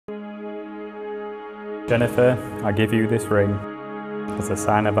Jennifer, I give you this ring as a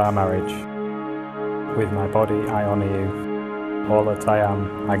sign of our marriage. With my body I honour you. All that I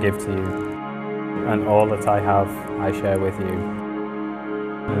am I give to you, and all that I have I share with you.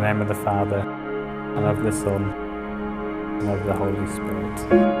 In the name of the Father, and of the Son, and of the Holy Spirit.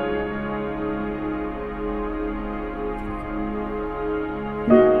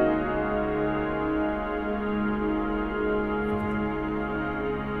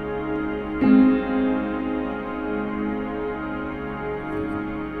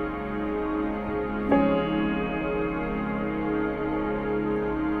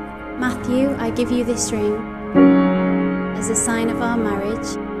 Matthew, I give you this ring as a sign of our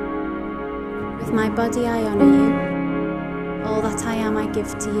marriage. With my body I honour you. All that I am I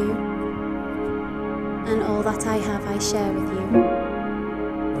give to you, and all that I have I share with you. In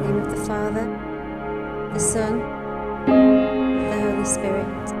the name of the Father, the Son, and the Holy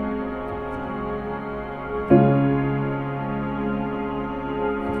Spirit.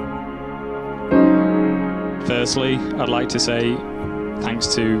 Firstly, I'd like to say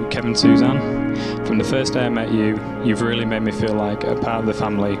thanks to Kevin and Suzanne. From the first day I met you, you've really made me feel like a part of the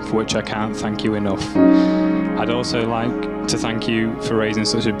family, for which I can't thank you enough. I'd also like to thank you for raising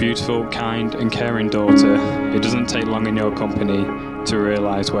such a beautiful, kind and caring daughter. It doesn't take long in your company to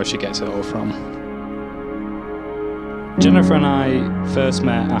realise where she gets it all from. Jennifer and I first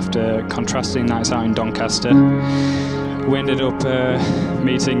met after contrasting nights out in Doncaster. We ended up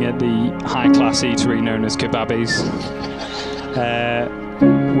meeting at the high-class eatery known as Kebabbies.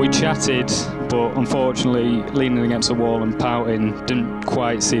 We chatted, but unfortunately leaning against the wall and pouting didn't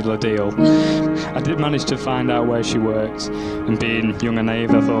quite seal the deal. I did manage to find out where she worked, and being young and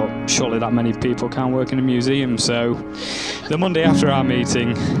naive I thought surely that many people can't work in a museum, so the Monday after our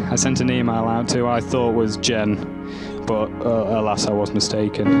meeting I sent an email out to who I thought was Jen, but alas I was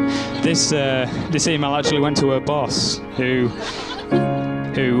mistaken. This email actually went to her boss, who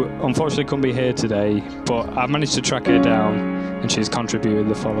unfortunately couldn't be here today, but I managed to track her down and she's contributed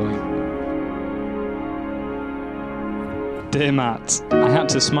the following. Dear Matt, I had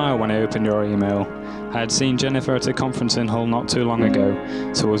to smile when I opened your email. I had seen Jennifer at a conference in Hull not too long ago,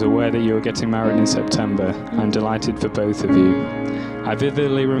 so I was aware that you were getting married in September. I'm delighted for both of you. I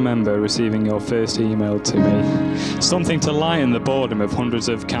vividly remember receiving your first email to me, something to lighten the boredom of hundreds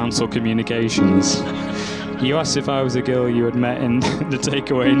of council communications. You asked if I was a girl you had met in the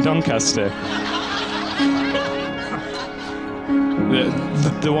takeaway in Doncaster.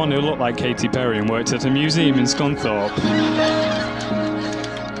 The one who looked like Katy Perry and worked at a museum in Scunthorpe.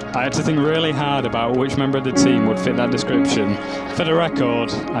 I had to think really hard about which member of the team would fit that description. For the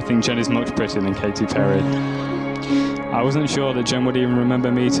record, I think Jen is much prettier than Katy Perry. I wasn't sure that Jen would even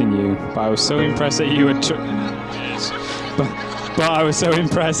remember meeting you, but I was so impressed that you had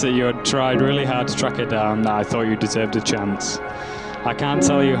tried really hard to track her down that I thought you deserved a chance. I can't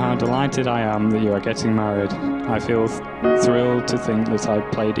tell you how delighted I am that you are getting married. I feel thrilled to think that I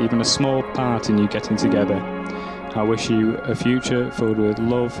played even a small part in you getting together. I wish you a future filled with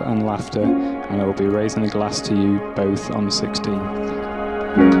love and laughter, and I will be raising a glass to you both on the 16th.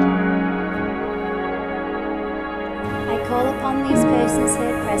 I call upon these persons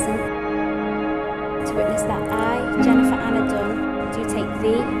here present to witness that I, Jennifer Anna Dunn, do take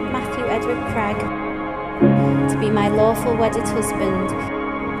thee, Matthew Edward Cragg, to be my lawful wedded husband,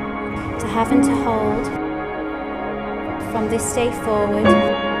 to have and to hold, from this day forward,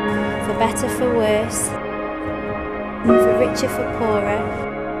 for better, for worse, for richer, for poorer,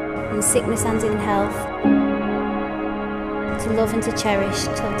 in sickness and in health, to love and to cherish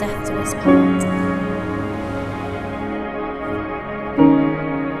till death do us part.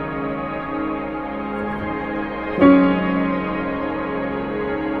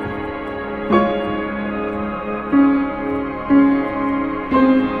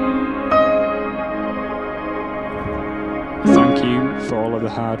 Thank you for all of the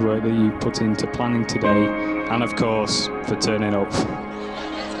hard work that you put into planning today, and of course for turning up.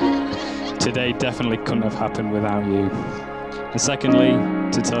 Today definitely couldn't have happened without you. And secondly,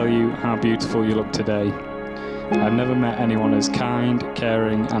 to tell you how beautiful you look today. I've never met anyone as kind,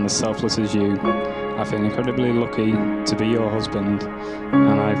 caring and as selfless as you. I feel incredibly lucky to be your husband,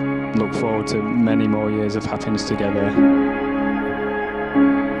 and I look forward to many more years of happiness together.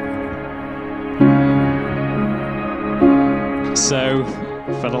 So,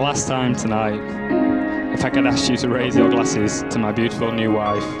 for the last time tonight, if I could ask you to raise your glasses to my beautiful new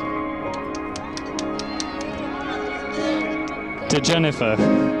wife. To Jennifer.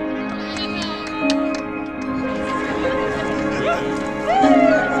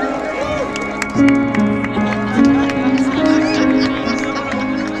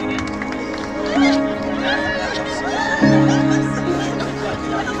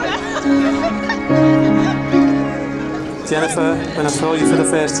 Jennifer, when I saw you for the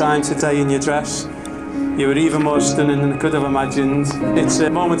first time today in your dress, you were even more stunning than I could have imagined. It's a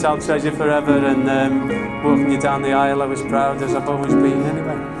moment I'll treasure forever, and walking you down the aisle I was proud, as I've always been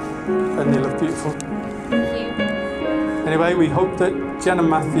anyway. And you look beautiful. Thank you. Anyway, we hope that Jen and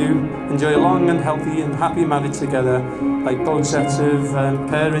Matthew enjoy a long and healthy and happy marriage together, like both sets of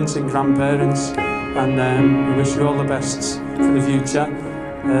parents and grandparents, and we wish you all the best for the future.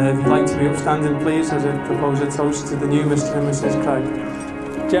 If you'd like to be upstanding, please, as I propose a toast to the new Mr. and Mrs. Craig.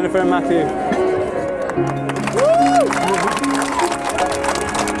 Jennifer and Matthew.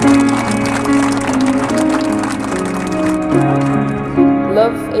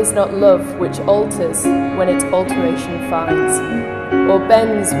 Love is not love which alters when its alteration finds, or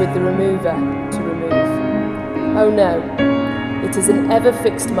bends with the remover to remove. Oh no, it is an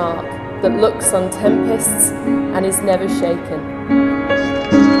ever-fixed mark that looks on tempests and is never shaken.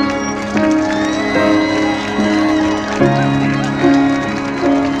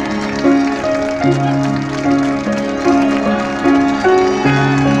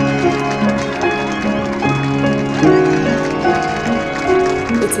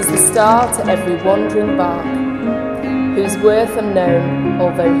 It is the star to every wandering bark, whose worth unknown,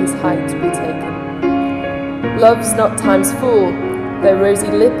 although his height be taken. Love's not time's fool, though rosy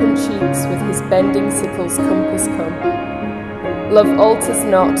lip and cheeks with his bending sickle's compass come. Love alters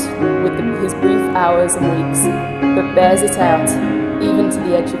not with his brief hours and weeks, but bears it out, even to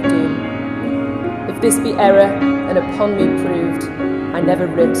the edge of doom. If this be error, and upon me proved, I never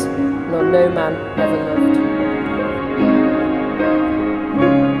writ, nor no man ever loved.